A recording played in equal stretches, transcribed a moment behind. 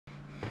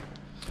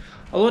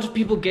A lot of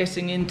people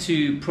getting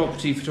into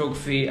property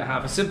photography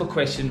have a simple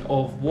question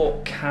of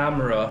what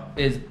camera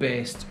is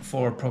best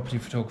for property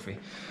photography.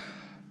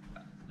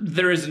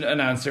 There isn't an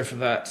answer for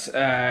that,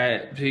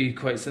 to be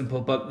quite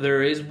simple, but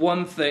there is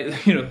one thing,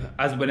 you know,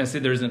 as when I say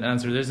there isn't an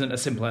answer, there isn't a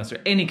simple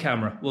answer. Any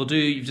camera will do,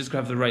 you've just got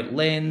to have the right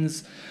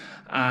lens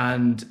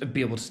and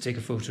be able to take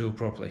a photo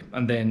properly,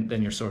 and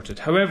then you're sorted.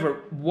 However,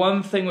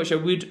 one thing which I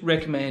would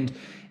recommend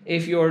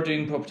if you're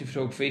doing property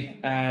photography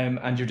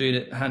and you're doing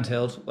it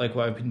handheld, like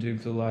what I've been doing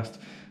for the last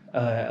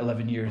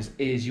 11 years,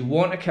 is you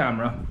want a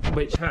camera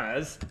which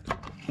has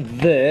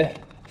the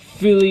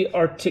fully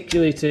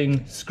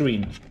articulating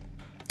screen.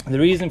 The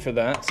reason for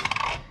that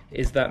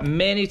is that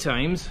many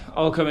times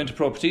I'll come into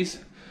properties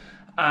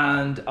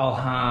and I'll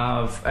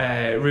have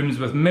rooms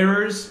with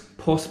mirrors,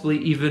 possibly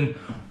even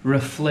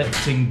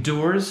reflecting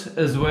doors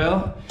as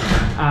well,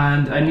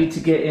 and I need to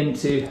get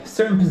into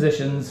certain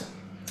positions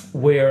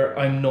where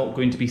I'm not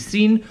going to be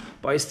seen,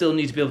 but I still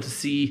need to be able to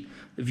see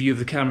the view of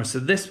the camera. So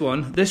this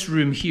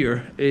room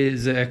here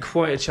is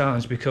quite a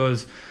challenge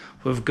because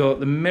we've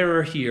got the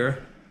mirror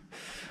here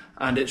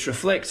and it's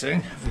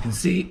reflecting, if you can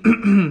see,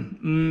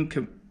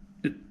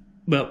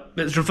 well,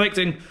 it's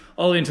reflecting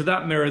all the way into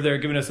that mirror there,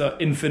 giving us an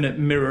infinite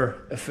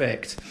mirror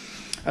effect.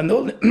 And the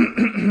only,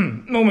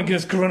 oh my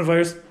goodness,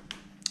 coronavirus.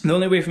 The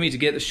only way for me to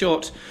get the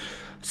shot,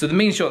 so the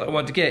main shot that I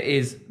want to get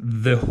is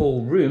the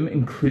whole room,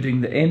 including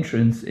the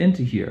entrance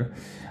into here.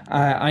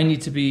 I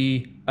need to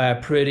be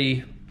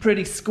pretty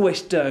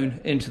squished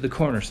down into the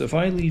corner. So if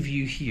I leave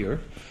you here,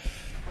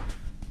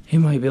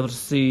 you might be able to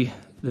see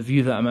the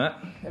view that I'm at.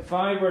 If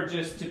I were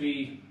just to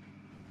be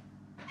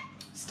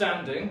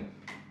standing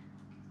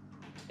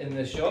in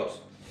this shot,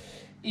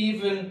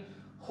 even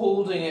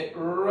holding it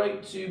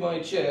right to my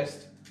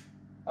chest,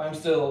 I'm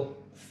still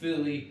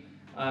fully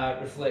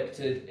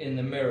reflected in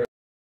the mirror.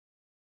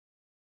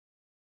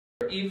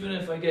 Even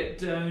if I get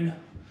down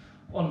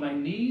on my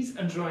knees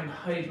and try and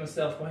hide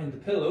myself behind the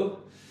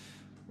pillow,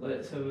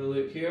 let's have a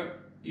look here,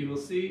 you will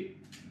see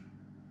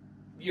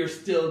you're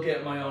still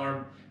getting my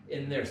arm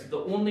in there. So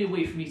the only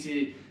way for me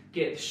to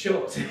get the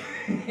shot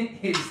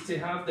is to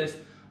have this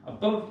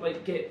above,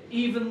 like get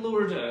even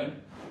lower down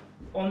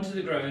onto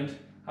the ground,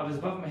 have this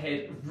above my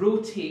head,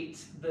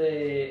 rotate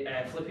the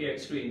flippy out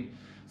screen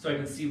so I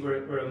can see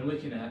where I'm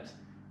looking at,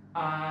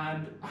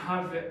 and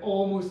have it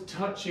almost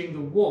touching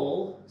the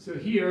wall. So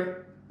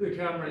here the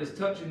camera is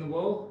touching the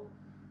wall,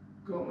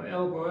 got my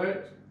elbow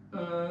out,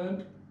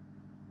 and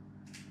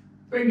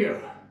bingo,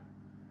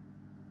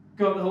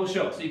 got the whole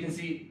shot. So you can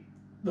see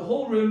the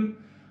whole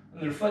room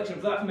and the reflection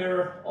of that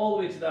mirror all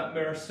the way to that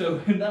mirror.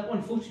 So in that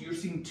one photo you're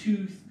seeing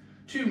two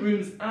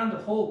rooms and a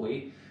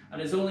hallway,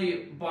 and it's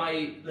only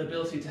by the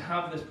ability to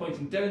have this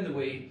pointing down the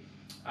way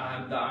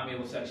that I'm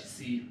able to actually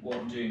see what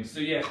I'm doing. So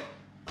yeah,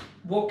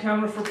 what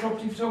camera for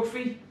property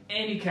photography?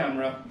 Any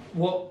camera.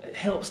 What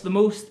helps the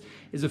most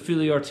is a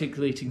fully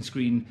articulating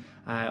screen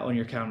on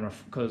your camera,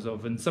 because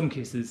in some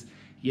cases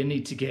you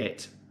need to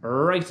get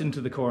right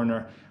into the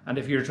corner, and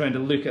if you're trying to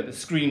look at the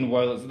screen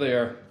while it's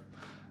there,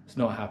 it's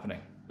not happening.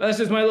 That's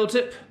just my little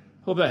tip.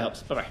 Hope that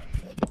helps. Bye bye.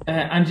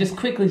 And just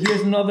quickly,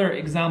 here's another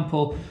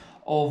example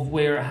of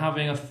where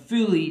having a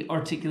fully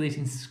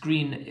articulating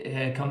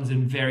screen comes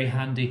in very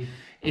handy,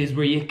 is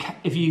where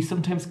if you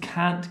sometimes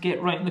can't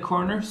get right in the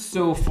corner.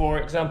 So for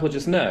example,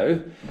 just now,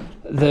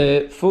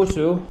 the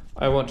photo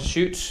I want to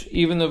shoot,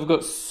 even though I've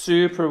got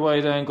super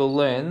wide angle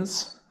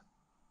lens,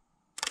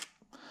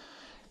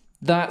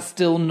 that's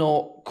still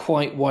not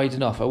quite wide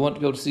enough. I want to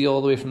be able to see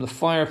all the way from the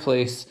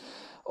fireplace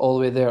all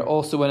the way there.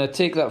 Also, when I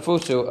take that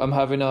photo, I'm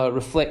having a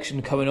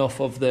reflection coming off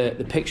of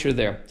the picture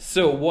there.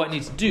 So what I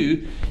need to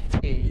do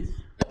is,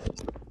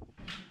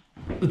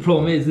 the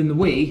problem is in the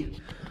way,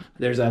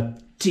 there's a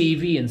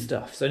TV and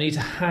stuff. So I need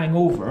to hang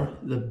over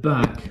the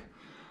back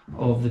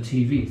of the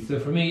TV. So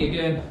for me,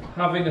 again,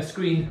 having a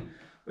screen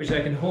which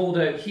I can hold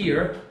out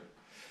here,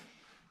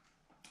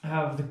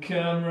 have the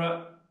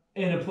camera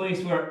in a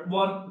place where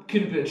one,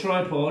 couldn't be a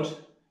tripod,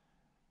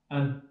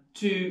 and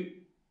two,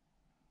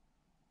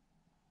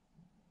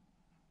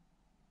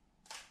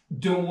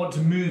 don't want to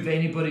move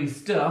anybody's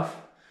stuff.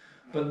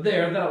 But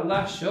there, that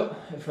last shot,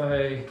 if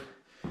I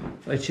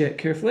check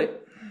carefully,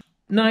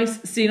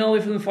 nice, seeing all the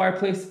way from the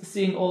fireplace,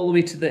 seeing all the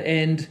way to the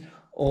end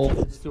of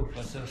the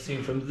sofa. So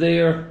seeing from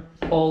there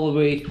all the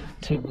way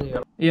to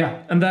there.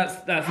 Yeah, and that's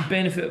the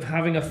benefit of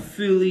having a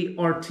fully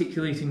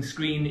articulating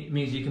screen. It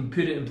means you can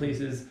put it in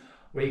places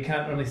where you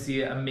can't really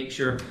see it and make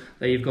sure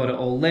that you've got it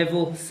all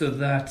level, so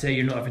that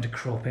you're not having to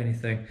crop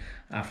anything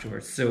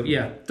afterwards. So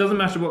yeah, doesn't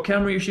matter what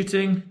camera you're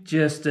shooting,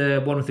 just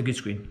one with a good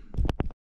screen.